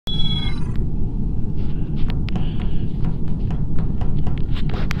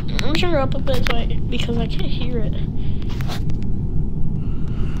her up a bit because I can't hear it.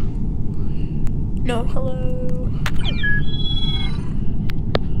 No, hello.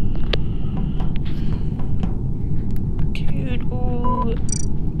 Dude, ooh.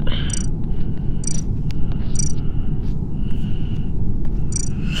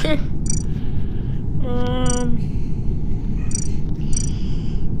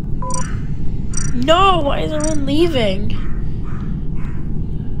 No, why is everyone leaving?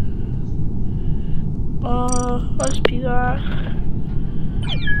 Let's do that.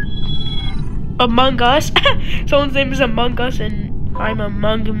 Among Us? Someone's name is Among Us and I'm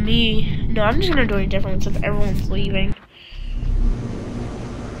Among Me. No, I'm just gonna do a different one since everyone's leaving.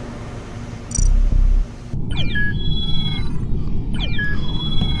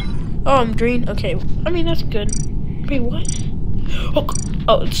 Oh, I'm green. Okay, I mean, that's good. Wait, what?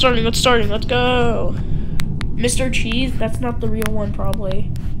 Oh, it's starting, let's go. Mr. Cheese? That's not the real one,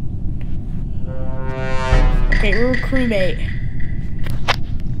 probably. Okay, we're a crewmate.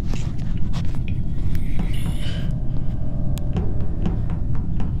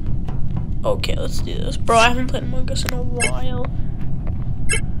 Okay, let's do this. Bro, I haven't played Among Us in a while.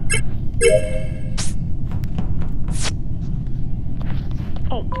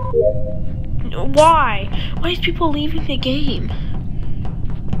 Oh. Why? Why is people leaving the game?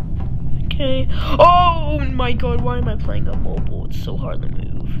 Okay. Oh my god, why am I playing on mobile? It's so hard to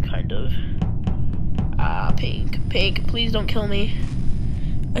move, kind of. Ah, Pink. Pink, please don't kill me.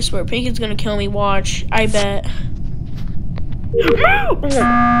 I swear, Pink is gonna kill me. Watch. I bet.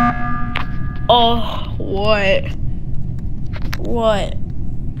 Oh, what? What?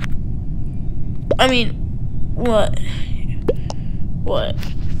 I mean, what? What?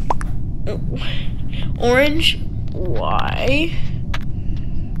 Orange? Why?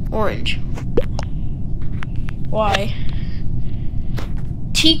 Orange. Why?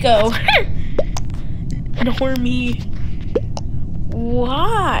 Tico. Normie.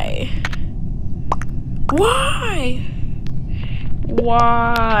 Why? Why?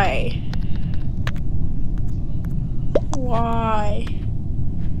 Why? Why?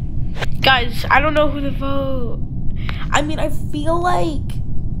 Guys, I don't know who to vote. I mean, I feel like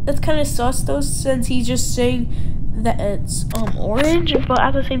that's kind of sus though, since he's just saying that it's orange, but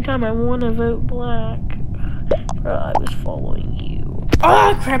at the same time I want to vote black. Bro, I was following you.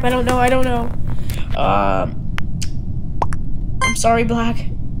 Oh crap, I don't know. I'm sorry, black.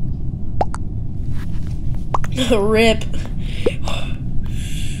 Rip.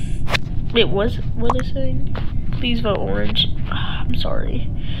 Wait, what is it saying? Please vote orange. I'm sorry.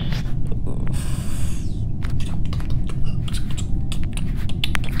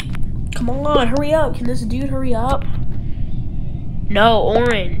 Come on, hurry up. Can this dude hurry up? No,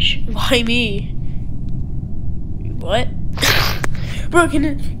 orange. Why me? What? Bro,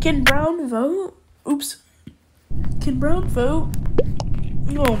 can Brown vote? Oops. Can Brown vote?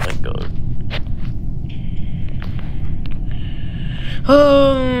 Oh my god.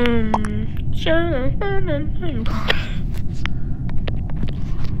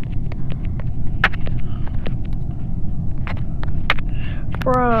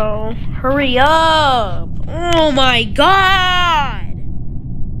 Bro, hurry up! Oh my god!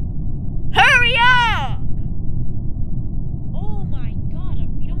 Hurry up! Oh my god,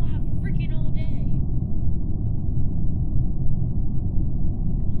 we don't have freaking all day.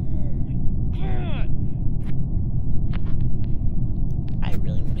 Oh my god. I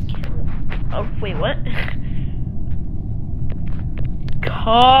really want to kill. Oh, wait, what?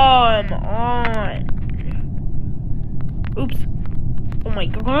 Come on. Oops. Oh my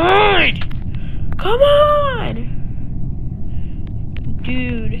god! Come on!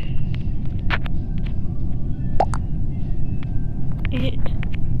 Dude.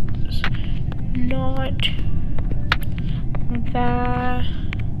 It's not that.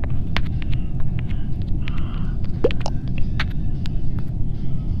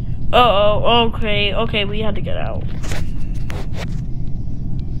 Oh, okay, we had to get out.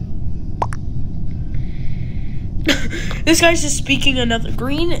 This guy's just speaking another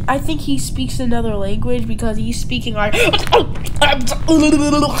green. I think he speaks another language because he's speaking like. That's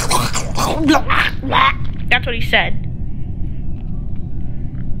what he said.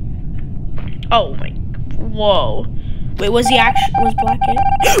 Oh my. Whoa. Wait, was black it?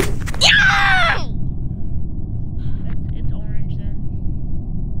 Yeah! It's orange then.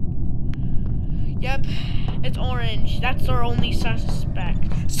 Yep, it's orange. That's our only suspect.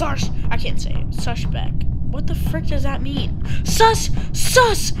 I can't say it. Suspect. What the frick does that mean? Sus!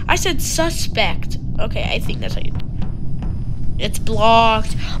 I said suspect. Okay, I think that's how you. It's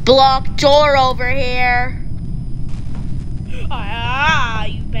blocked. Blocked door over here. Ah,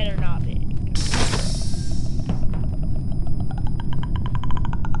 you better not be.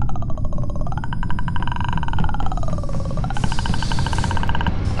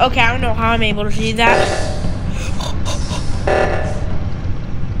 Okay, I don't know how I'm able to see that.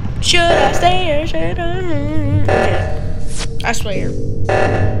 Should I stay or should I? Okay. I swear.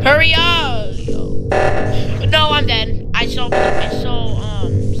 Hurry up! No, I'm dead. I saw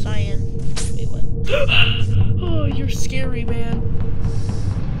Cyan. Wait, what? Oh, you're scary, man.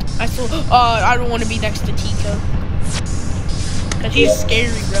 I don't want to be next to Tico. Cause he's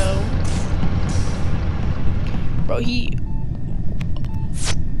scary, bro. Bro,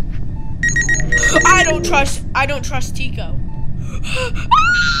 I don't trust Tico.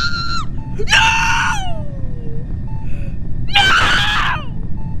 No! No!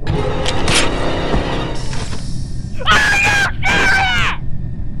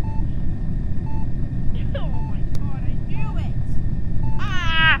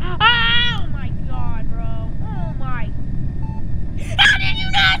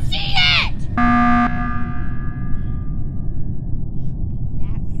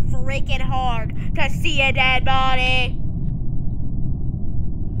 Freaking hard to see a dead body.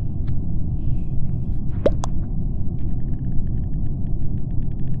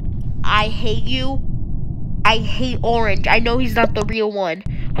 I hate you. I hate Orange. I know he's not the real one.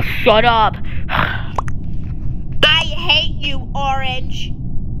 Shut up. I hate you, Orange.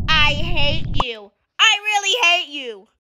 I hate you. I really hate you.